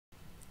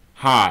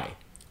Hi,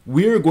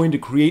 we're going to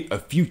create a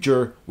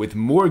future with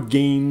more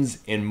games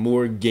and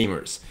more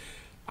gamers.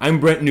 I'm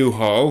Brent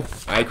Newhall.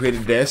 I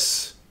created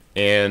this,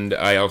 and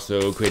I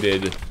also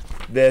created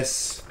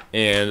this,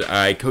 and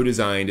I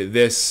co-designed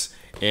this,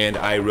 and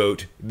I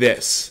wrote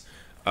this.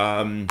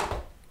 I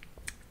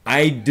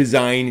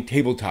design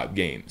tabletop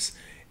games,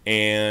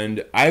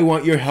 and I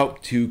want your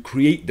help to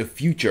create the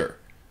future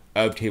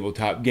of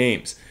tabletop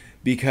games,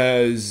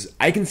 because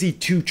I can see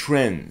two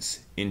trends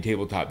in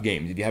tabletop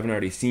games, if you haven't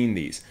already seen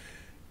these.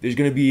 There's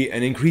going to be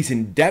an increase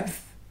in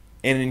depth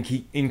and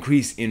an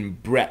increase in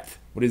breadth.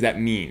 What does that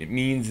mean? It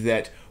means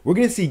that we're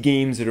going to see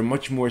games that are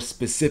much more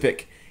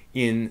specific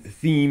in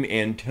theme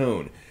and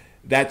tone.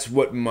 That's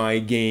what my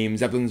game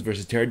Zeppelins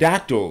vs.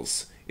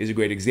 Pterodactyls is a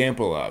great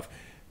example of.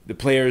 The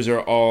players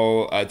are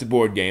all, it's a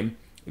board game,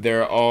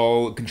 they're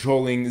all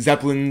controlling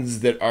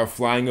zeppelins that are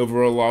flying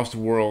over a lost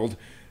world,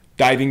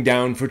 diving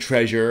down for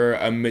treasure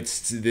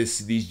amidst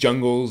these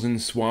jungles and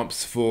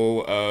swamps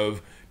full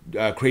of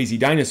crazy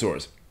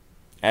dinosaurs,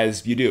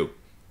 as you do.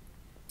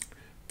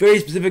 Very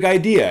specific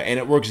idea, and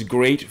it works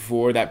great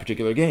for that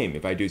particular game,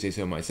 if I do say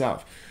so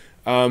myself.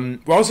 We're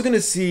also going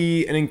to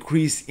see an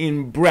increase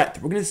in breadth.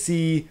 We're going to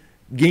see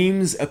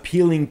games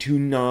appealing to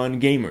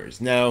non-gamers.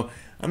 Now,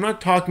 I'm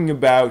not talking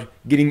about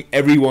getting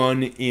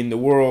everyone in the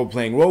world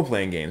playing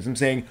role-playing games. I'm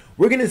saying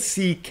we're going to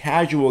see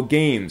casual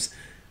games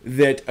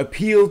that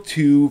appeal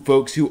to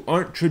folks who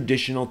aren't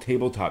traditional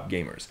tabletop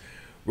gamers.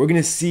 We're going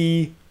to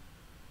see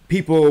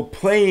people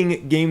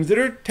playing games that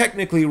are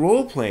technically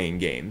role-playing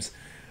games,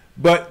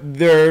 but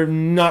they're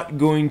not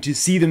going to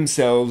see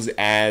themselves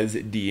as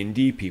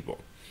D&D people.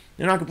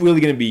 They're not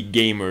really going to be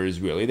gamers,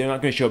 really. They're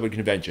not going to show up at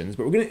conventions,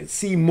 but we're going to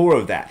see more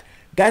of that.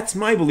 That's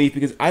my belief,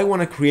 because I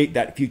want to create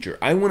that future.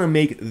 I want to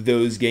make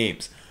those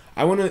games.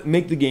 I want to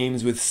make the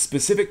games with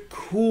specific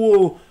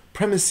cool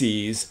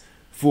premises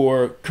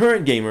for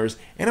current gamers,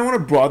 and I want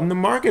to broaden the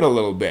market a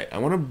little bit. I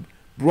want to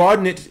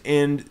broaden it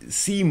and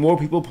see more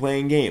people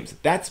playing games.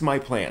 That's my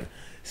plan.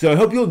 So I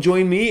hope you'll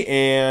join me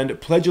and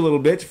pledge a little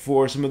bit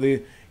for some of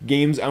the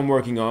games I'm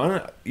working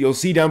on. You'll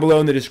see down below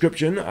in the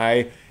description,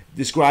 I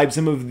describe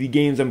some of the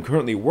games I'm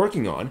currently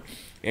working on,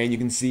 and you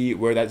can see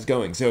where that's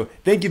going. So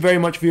thank you very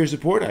much for your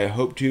support. I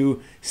hope to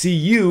see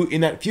you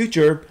in that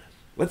future.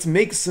 Let's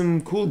make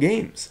some cool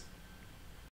games.